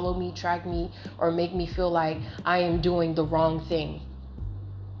to follow me, track me, or make me feel like I am doing the wrong thing.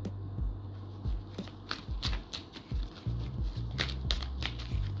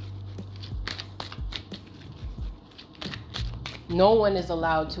 No one is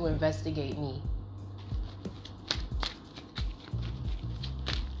allowed to investigate me.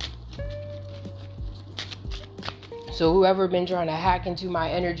 So whoever been trying to hack into my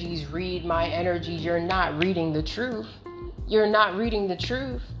energies, read my energies, you're not reading the truth. You're not reading the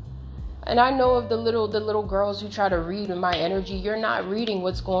truth. And I know of the little girls who try to read my energy. You're not reading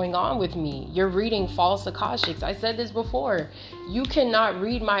what's going on with me. You're reading false akashics. I said this before. You cannot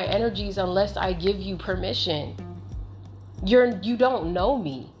read my energies unless I give you permission. You don't know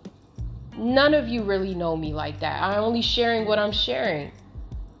me. None of you really know me like that. I'm only sharing what I'm sharing.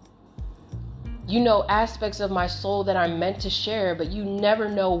 You know aspects of my soul that I'm meant to share, but you never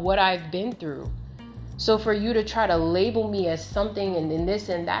know what I've been through. So for you to try to label me as something and this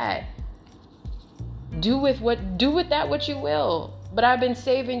and that, do with that what you will. But I've been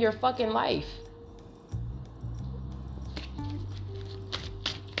saving your fucking life.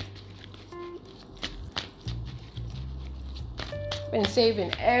 Been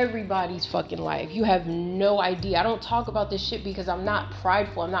saving everybody's fucking life. You have no idea. I don't talk about this shit because I'm not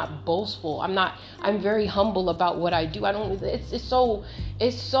prideful. I'm not boastful. I'm very humble about what I do.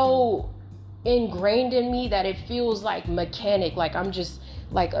 It's so ingrained in me that it feels like mechanic. Like I'm just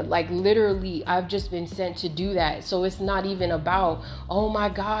like literally I've just been sent to do that. So it's not even about, oh my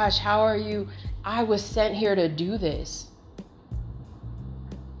gosh, how are you? I was sent here to do this.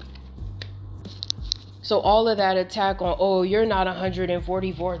 So all of that attack on, oh, you're not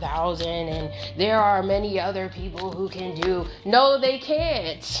 144,000 and there are many other people who can do. No, they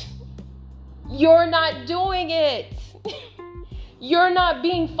can't. You're not doing it. You're not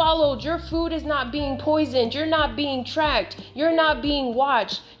being followed. Your food is not being poisoned. You're not being tracked. You're not being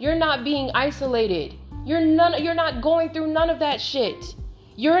watched. You're not being isolated. You're not going through none of that shit.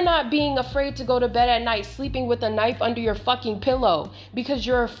 You're not being afraid to go to bed at night sleeping with a knife under your fucking pillow because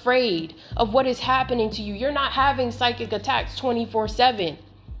you're afraid of what is happening to you. You're not having psychic attacks 24/7.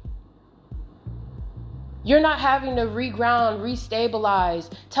 You're not having to reground,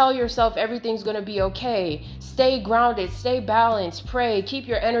 restabilize, tell yourself everything's going to be okay. Stay grounded, stay balanced, pray, keep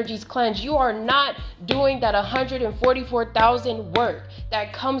your energies cleansed. You are not doing that 144,000 work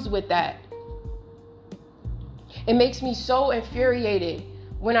that comes with that. It makes me so infuriated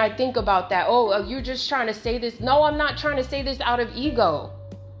when I think about that. Oh, you're just trying to say this. No, I'm not trying to say this out of ego.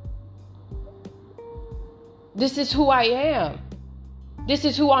 This is who I am. This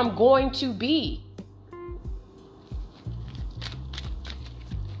is who I'm going to be.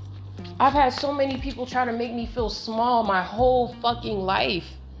 I've had so many people try to make me feel small my whole fucking life.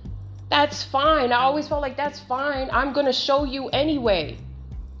 That's fine. I always felt like that's fine. I'm going to show you anyway.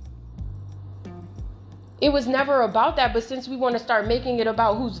 It was never about that, but since we want to start making it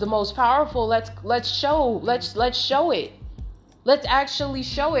about who's the most powerful, let's show it. Let's actually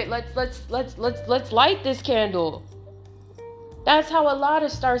show it. Let's light this candle. That's how a lot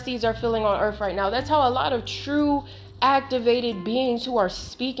of starseeds are feeling on Earth right now. That's how a lot of true activated beings who are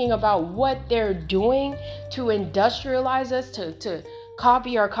speaking about what they're doing to industrialize us, to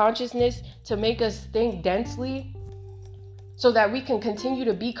copy our consciousness, to make us think densely so that we can continue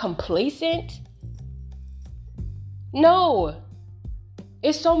to be complacent. No,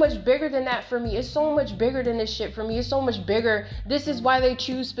 it's so much bigger than that for me. It's so much bigger than this shit for me. It's so much bigger. This is why they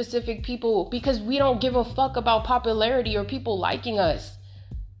choose specific people, because we don't give a fuck about popularity or people liking us.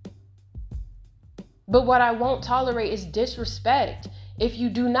 But what I won't tolerate is disrespect. If you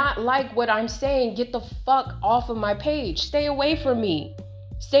do not like what I'm saying, get the fuck off of my page. Stay away from me.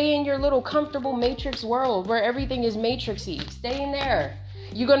 Stay in your little comfortable matrix world where everything is matrixy. Stay in there.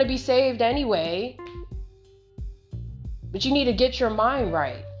 You're going to be saved anyway. But you need to get your mind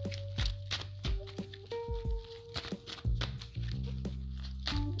right.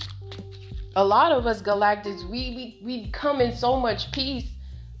 A lot of us galactics, we come in so much peace,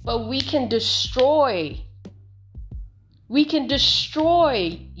 but we can destroy. We can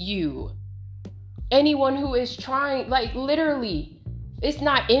destroy you. Anyone who is trying, like literally, it's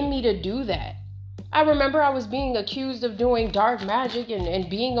not in me to do that. I remember I was being accused of doing dark magic and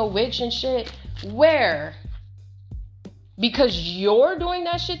being a witch and shit. Where? Because you're doing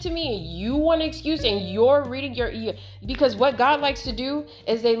that shit to me and you want an excuse and you're reading your ear. Because what God likes to do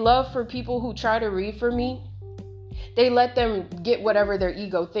is they love for people who try to read for me. They let them get whatever their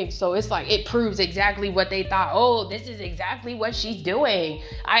ego thinks. So it's like, it proves exactly what they thought. Oh, this is exactly what she's doing.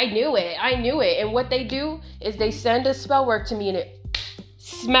 I knew it. And what they do is they send a spell work to me and it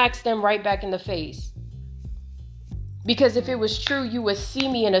smacks them right back in the face. Because if it was true, you would see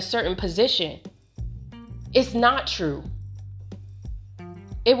me in a certain position. It's not true.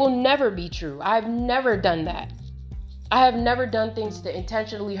 It will never be true. I've never done that. I have never done things to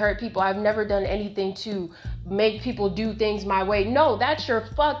intentionally hurt people. I've never done anything to make people do things my way. No, that's your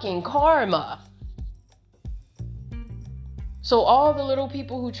fucking karma. So all the little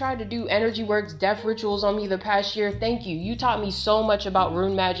people who tried to do energy works, death rituals on me the past year, thank you. You taught me so much about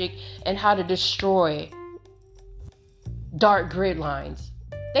rune magic and how to destroy dark grid lines.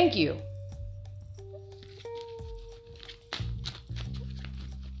 Thank you.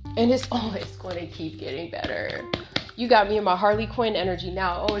 And it's always going to keep getting better. You got me in my Harley Quinn energy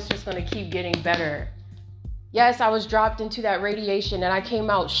now. Oh, it's just going to keep getting better. Yes, I was dropped into that radiation and I came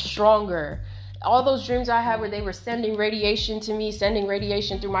out stronger. All those dreams I had where they were sending radiation to me, sending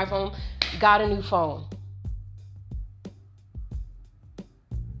radiation through my phone, got a new phone.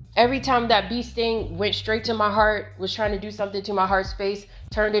 Every time that bee sting went straight to my heart, was trying to do something to my heart space,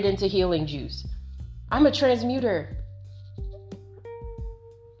 turned it into healing juice. I'm a transmuter.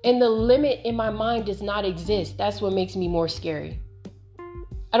 And the limit in my mind does not exist. That's what makes me more scary.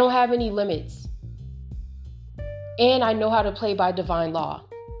 I don't have any limits. And I know how to play by divine law.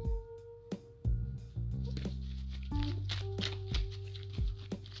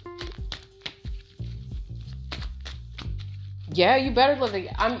 Yeah, you better love it.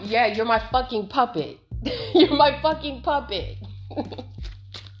 You're my fucking puppet. You're my fucking puppet.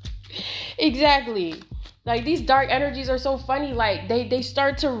 Exactly. Like, these dark energies are so funny. Like, they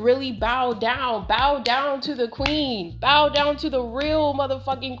start to really bow down to the queen, bow down to the real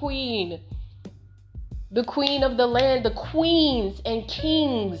motherfucking queen, the queen of the land, the queens and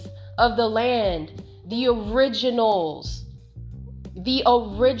kings of the land, the originals, the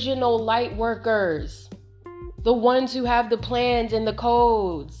original light workers, the ones who have the plans and the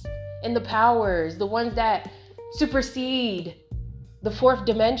codes and the powers, the ones that supersede the fourth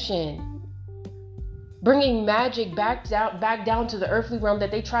dimension. Bringing magic back down to the earthly realm that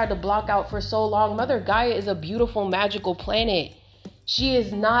they tried to block out for so long. Mother Gaia is a beautiful, magical planet. She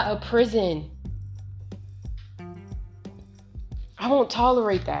is not a prison. I won't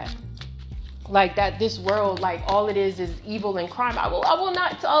tolerate that. Like, that this world, like, all it is evil and crime. I will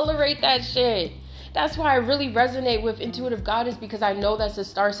not tolerate that shit. That's why I really resonate with Intuitive Goddess, because I know that's a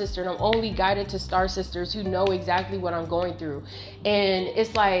star sister, and I'm only guided to star sisters who know exactly what I'm going through. And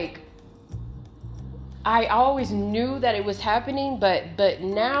it's like, I always knew that it was happening, but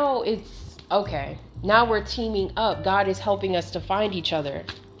now it's okay. Now we're teaming up. God is helping us to find each other.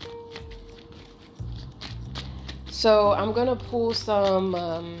 So I'm going to pull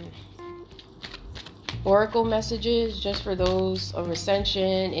some oracle messages just for those of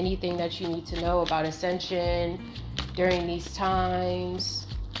Ascension, anything that you need to know about Ascension during these times.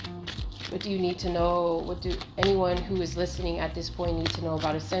 What do you need to know? What do anyone who is listening at this point need to know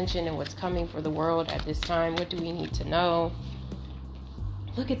about Ascension and what's coming for the world at this time? What do we need to know?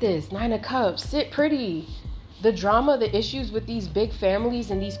 Look at this, 9 of Cups. Sit pretty. The drama, the issues with these big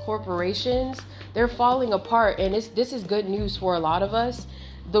families and these corporations, they're falling apart. And this is good news for a lot of us.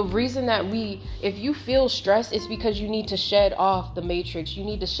 The reason that if you feel stressed, it's because you need to shed off the matrix. You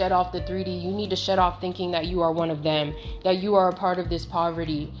need to shed off the 3D. You need to shed off thinking that you are one of them, that you are a part of this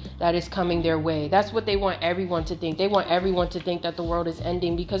poverty that is coming their way. That's what they want everyone to think. They want everyone to think that the world is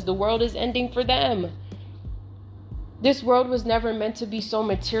ending, because the world is ending for them. This world was never meant to be so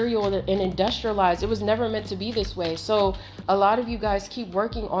material and industrialized. It was never meant to be this way. So a lot of you guys keep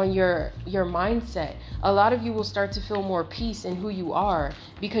working on your mindset. A lot of you will start to feel more peace in who you are,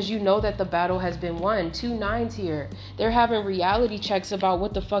 because you know that the battle has been won. 2 9s here. They're having reality checks about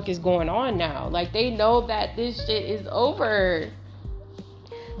what the fuck is going on now. Like, they know that this shit is over.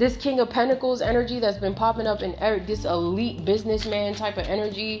 This King of Pentacles energy that's been popping up in this elite businessman type of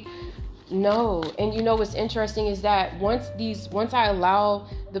energy. No. And you know what's interesting is that once I allow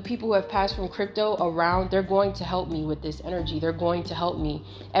the people who have passed from crypto around, they're going to help me with this energy. They're going to help me.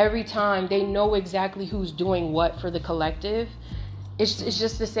 Every time, they know exactly who's doing what for the collective. It's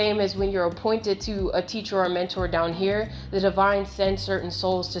just the same as when you're appointed to a teacher or a mentor down here. The divine sends certain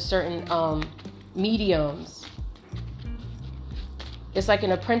souls to certain mediums. It's like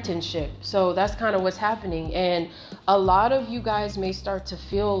an apprenticeship. So that's kind of what's happening. And a lot of you guys may start to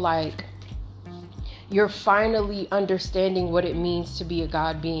feel like you're finally understanding what it means to be a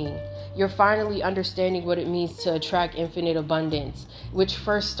God being. You're finally understanding what it means to attract infinite abundance, which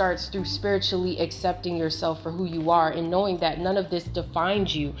first starts through spiritually accepting yourself for who you are and knowing that none of this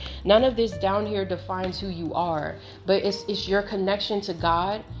defines you. None of this down here defines who you are, but it's your connection to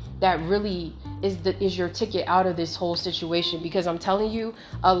God that really is your ticket out of this whole situation. Because I'm telling you,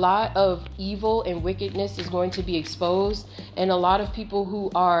 a lot of evil and wickedness is going to be exposed, and a lot of people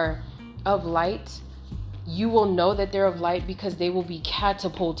who are of light, you will know that they're of light because they will be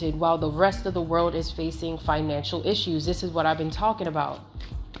catapulted while the rest of the world is facing financial issues. This is what I've been talking about.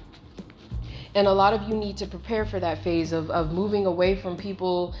 And a lot of you need to prepare for that phase of moving away from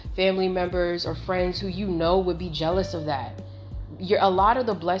people, family members, or friends who you know would be jealous of that. A lot of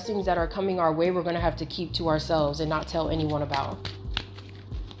the blessings that are coming our way, we're going to have to keep to ourselves and not tell anyone about.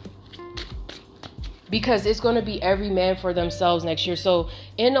 Because it's going to be every man for themselves next year. So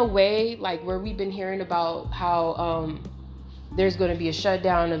in a way, like where we've been hearing about how there's going to be a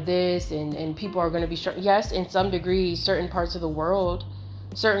shutdown of this, and people are going to be yes, in some degree, certain parts of the world,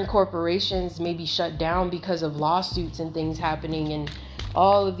 certain corporations may be shut down because of lawsuits and things happening, and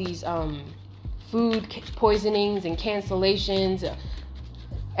all of these food poisonings and cancellations.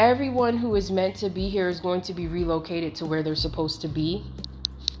 Everyone who is meant to be here is going to be relocated to where they're supposed to be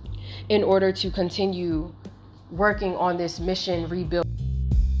in order to continue working on this mission rebuild.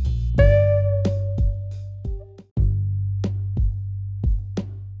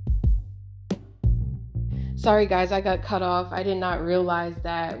 Sorry guys, I got cut off. I did not realize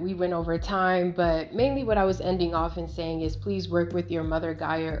that we went over time, but mainly what I was ending off and saying is please work with your Mother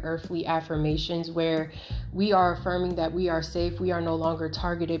Gaia earthly affirmations, where we are affirming that we are safe. We are no longer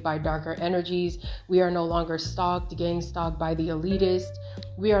targeted by darker energies. We are no longer gang stalked by the elitist.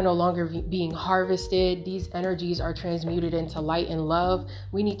 We are no longer being harvested. These energies are transmuted into light and love.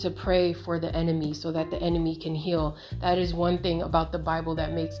 We need to pray for the enemy so that the enemy can heal. That is one thing about the Bible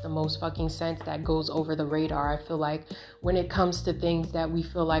that makes the most fucking sense, that goes over the radar. I feel like when it comes to things that we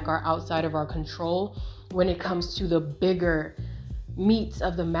feel like are outside of our control, when it comes to the bigger meats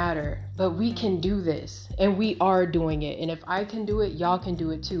of the matter, but we can do this, and we are doing it. And if I can do it, y'all can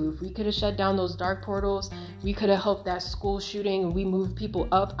do it too. If we could have shut down those dark portals, we could have helped that school shooting, and we moved people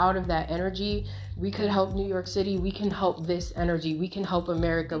up out of that energy. We could help New York City. We can help this energy. We can help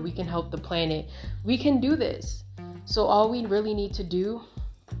America. We can help the planet. We can do this. So all we really need to do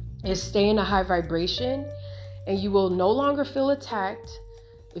is stay in a high vibration, and you will no longer feel attacked.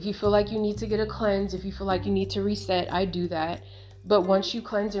 If you feel like you need to get a cleanse, if you feel like you need to reset, I do that. But once you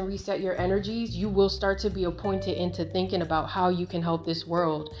cleanse and reset your energies, you will start to be appointed into thinking about how you can help this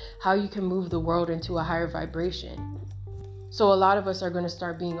world, how you can move the world into a higher vibration. So a lot of us are going to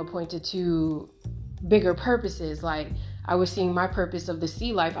start being appointed to bigger purposes. Like I was seeing my purpose of the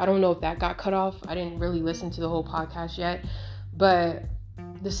sea life. I don't know if that got cut off. I didn't really listen to the whole podcast yet, but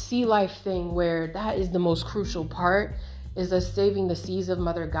the sea life thing, where that is the most crucial part, is us saving the seas of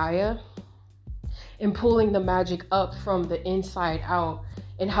Mother Gaia and pulling the magic up from the inside out.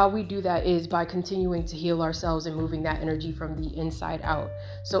 And how we do that is by continuing to heal ourselves and moving that energy from the inside out.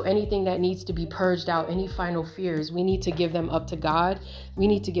 So anything that needs to be purged out, any final fears, we need to give them up to God. We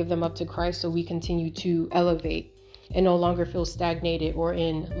need to give them up to Christ, so we continue to elevate and no longer feel stagnated or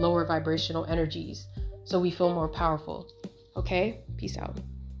in lower vibrational energies, so we feel more powerful. Okay? Peace out.